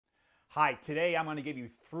Hi, today I'm going to give you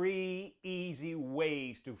 3 easy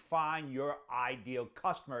ways to find your ideal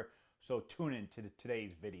customer, so tune in to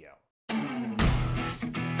today's video.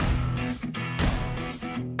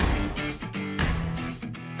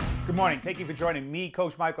 Good morning. Thank you for joining me,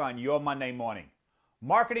 Coach Michael, on your Monday morning.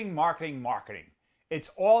 Marketing, marketing, marketing. It's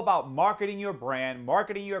all about marketing your brand,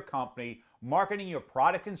 marketing your company, marketing your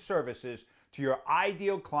product and services to your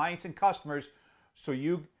ideal clients and customers so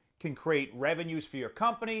you can create revenues for your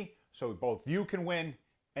company, so both you can win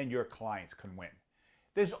and your clients can win.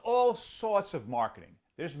 There's all sorts of marketing.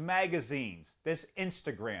 There's magazines, there's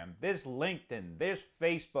Instagram, there's LinkedIn, there's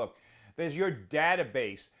Facebook, there's your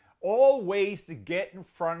database, all ways to get in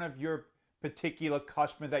front of your particular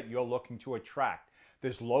customer that you're looking to attract.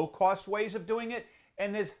 There's low-cost ways of doing it,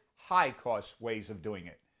 and there's high-cost ways of doing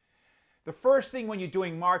it. The first thing when you're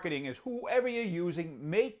doing marketing is whoever you're using,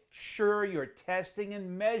 make sure you're testing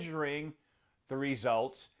and measuring the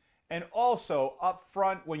results. And also up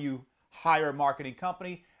front when you hire a marketing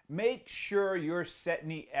company, make sure you're setting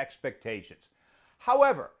the expectations.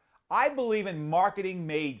 However, I believe in marketing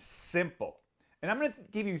made simple. And I'm going to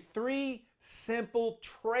give you 3 simple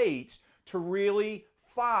traits to really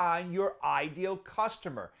find your ideal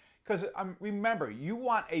customer. Because remember, you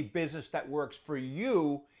want a business that works for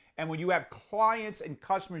you. And when you have clients and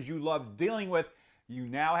customers you love dealing with, you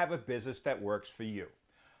now have a business that works for you.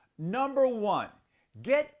 Number 1.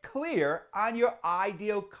 Get clear on your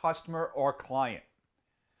ideal customer or client.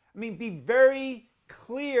 Be very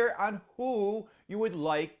clear on who you would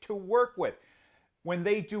like to work with. When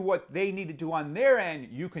they do what they need to do on their end,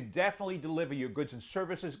 you can definitely deliver your goods and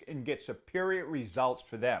services and get superior results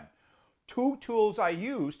for them. 2 tools I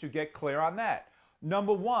use to get clear on that.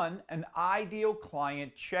 Number 1, an ideal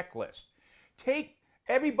client checklist.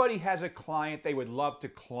 Everybody has a client they would love to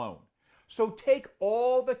clone. So take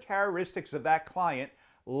all the characteristics of that client,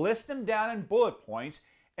 list them down in bullet points,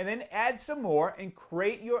 and then add some more and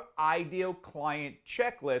create your ideal client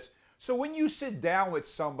checklist. So when you sit down with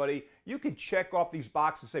somebody, you can check off these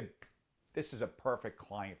boxes and say, this is a perfect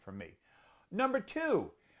client for me. Number 2,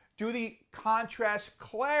 do the contrast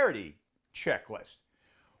clarity checklist.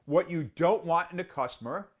 What you don't want in a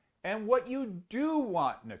customer and what you do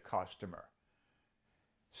want in a customer.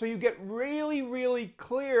 So you get really, really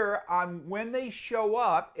clear on when they show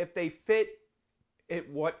up, if they fit at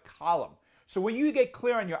what column. So when you get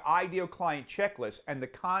clear on your ideal client checklist and the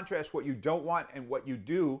contrast, what you don't want and what you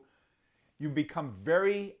do, you become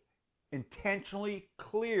very intentionally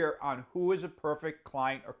clear on who is a perfect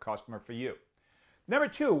client or customer for you. Number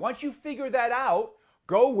 2, once you figure that out,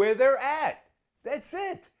 go where they're at. That's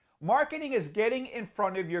it. Marketing is getting in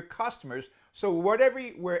front of your customers. So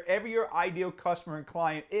wherever your ideal customer and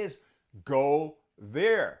client is, go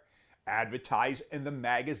there. Advertise in the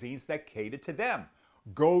magazines that cater to them.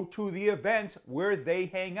 Go to the events where they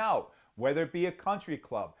hang out, whether it be a country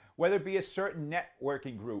club, whether it be a certain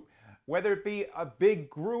networking group, whether it be a big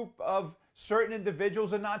group of certain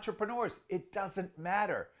individuals and entrepreneurs. It doesn't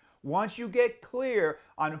matter. Once you get clear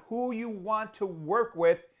on who you want to work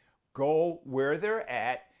with, go where they're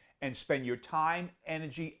at and spend your time,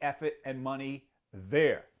 energy, effort, and money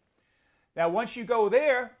there. Now, once you go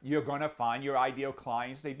there, you're going to find your ideal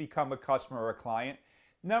clients. They become a customer or a client.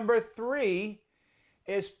 Number 3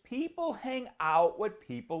 is people hang out with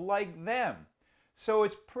people like them. So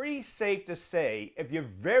it's pretty safe to say, if you're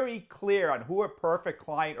very clear on who a perfect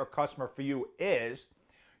client or customer for you is,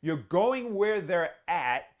 you're going where they're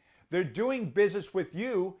at, they're doing business with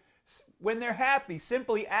you. When they're happy,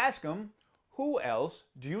 simply ask them, who else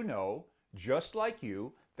do you know, just like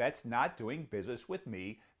you, that's not doing business with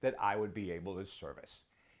me that I would be able to service?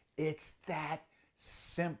 It's that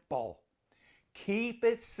simple. Keep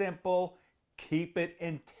it simple. Keep it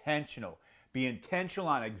intentional. Be intentional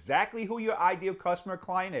on exactly who your ideal customer or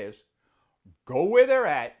client is. Go where they're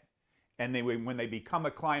at. And then when they become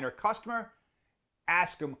a client or customer,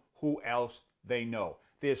 ask them who else they know.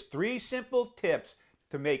 There's 3 simple tips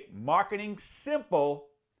to make marketing simple.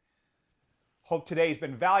 Hope today's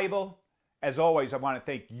been valuable. As always, I want to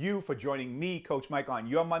thank you for joining me, Coach Mike, on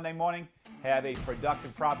your Monday morning. Have a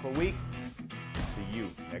productive, profitable week. See you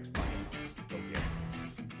next Monday.